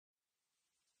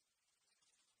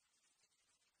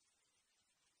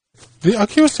The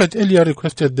accused had earlier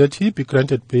requested that he be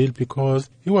granted bail because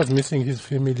he was missing his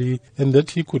family and that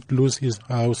he could lose his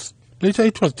house. Later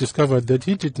it was discovered that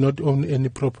he did not own any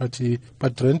property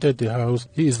but rented the house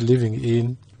he is living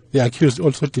in. The accused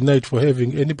also denied for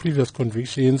having any previous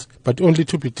convictions, but only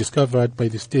to be discovered by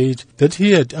the state that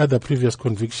he had other previous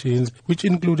convictions, which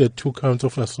included 2 counts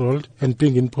of assault and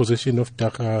being in possession of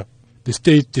dagga. The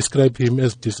state described him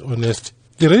as dishonest.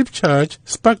 The rape charge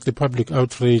sparked the public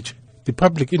outrage. The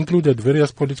public included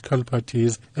various political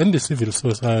parties and the civil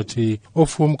society,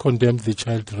 of whom condemned the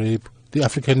child rape. The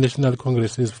African National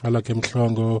Congress's Falake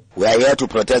Mhlongo. We are here to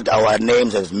protect our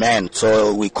names as men,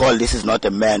 so we call this is not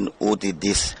a man who did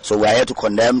this. So we are here to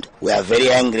condemn. We are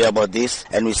very angry about this,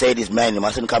 and we say this man, he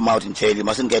mustn't come out in jail, he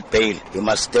mustn't get bail, he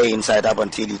must stay inside up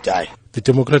until he dies. The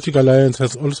Democratic Alliance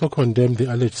has also condemned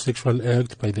the alleged sexual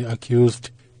act by the accused.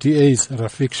 DA's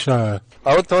Rafiq Shah.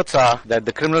 Our thoughts are that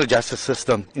the criminal justice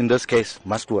system in this case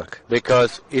must work,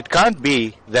 because it can't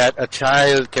be that a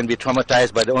child can be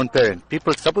traumatized by their own parent.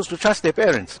 People are supposed to trust their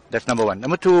parents. That's number one.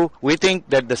 Number two, we think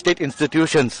that the state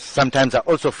institutions sometimes are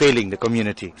also failing the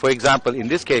community. For example, in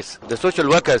this case, the social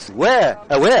workers were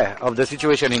aware of the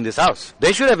situation in this house.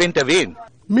 They should have intervened.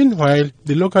 Meanwhile,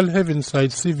 the local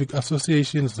Heavenside Civic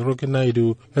Association's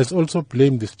Rokenaidu has also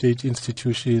blamed the state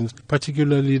institutions,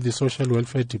 particularly the Social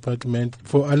Welfare Department,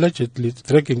 for allegedly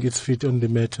dragging its feet on the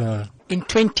matter. In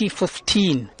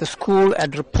 2015, the school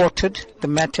had reported the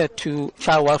matter to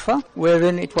child welfare,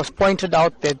 wherein it was pointed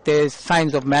out that there's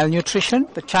signs of malnutrition.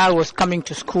 The child was coming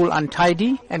to school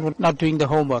untidy and was not doing the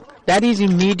homework. That is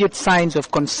immediate signs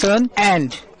of concern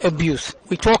and abuse.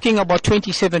 We're talking about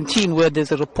 2017, where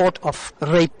there's a report of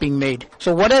rape being made.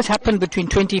 So what has happened between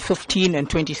 2015 and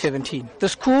 2017? The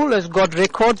school has got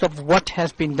records of what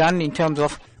has been done in terms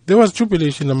of. There was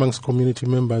jubilation amongst community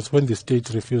members when the state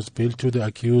refused bail to the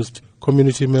accused.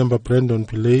 Community member Brandon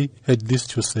Pillay had this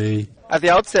to say. At the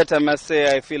outset, I must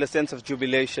say I feel a sense of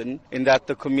jubilation in that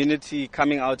the community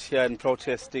coming out here and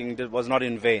protesting was not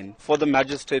in vain. For the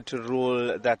magistrate to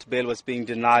rule that bail was being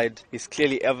denied is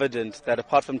clearly evident that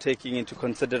apart from taking into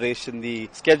consideration the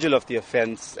schedule of the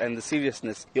offence and the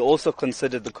seriousness, he also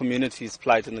considered the community's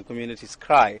plight and the community's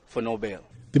cry for no bail.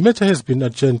 The matter has been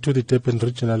adjourned to the Durban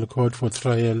Regional Court for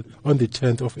trial on the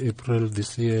 10th of April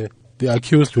this year. The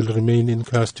accused will remain in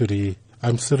custody.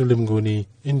 I'm Cyril Mnguni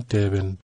in Durban.